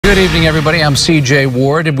Good evening, everybody. I'm C.J.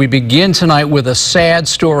 Ward, and we begin tonight with a sad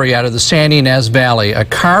story out of the San Ynez Valley. A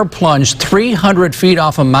car plunged 300 feet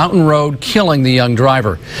off a mountain road, killing the young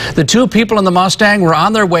driver. The two people in the Mustang were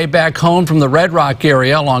on their way back home from the Red Rock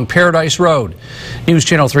area along Paradise Road. News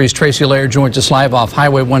Channel 3's Tracy Laird joins us live off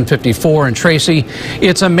Highway 154. And Tracy,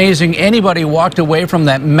 it's amazing anybody walked away from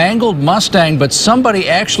that mangled Mustang, but somebody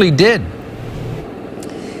actually did.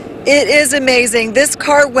 It is amazing. This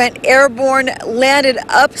car went airborne, landed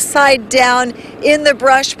upside down in the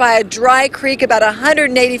brush by a dry creek about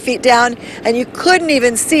 180 feet down, and you couldn't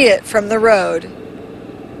even see it from the road.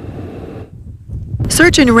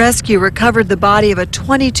 Search and rescue recovered the body of a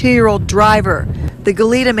 22-year-old driver. The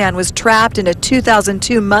Goleta man was trapped in a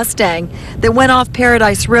 2002 Mustang that went off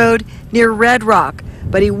Paradise Road near Red Rock,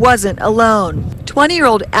 but he wasn't alone.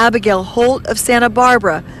 20-year-old Abigail Holt of Santa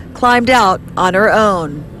Barbara climbed out on her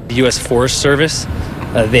own. The U.S. Forest Service,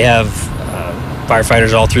 they have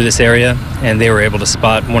firefighters all through this area, and they were able to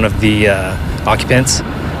spot one of the occupants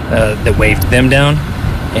that waved them down,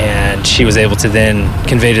 and she was able to then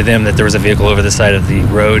convey to them that there was a vehicle over the side of the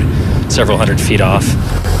road several hundred feet off.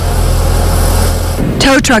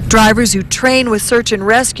 Tow truck drivers who train with search and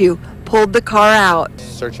rescue pulled the car out.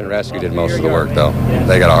 Search and rescue did most of the work, though.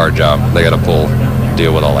 They got a hard job. They got to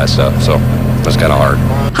deal with all that stuff, so it was kind of hard.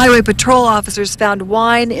 Highway patrol officers found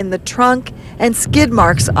wine in the trunk and skid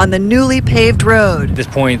marks on the newly paved road. At this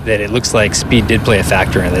point, that it looks like speed did play a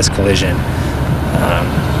factor in this collision.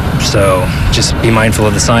 So just be mindful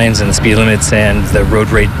of the signs and the speed limits and the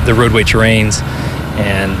roadway terrains,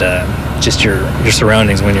 and just your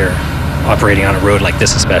surroundings when you're operating on a road like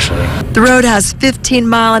this especially. The road has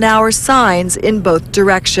 15-mile-an-hour signs in both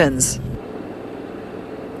directions.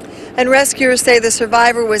 And rescuers say the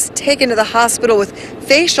survivor was taken to the hospital with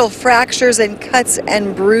facial fractures and cuts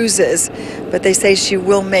and bruises, but they say she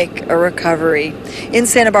will make a recovery. In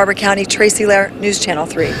Santa Barbara County, Tracy Laird, News Channel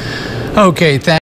 3. Okay, thanks.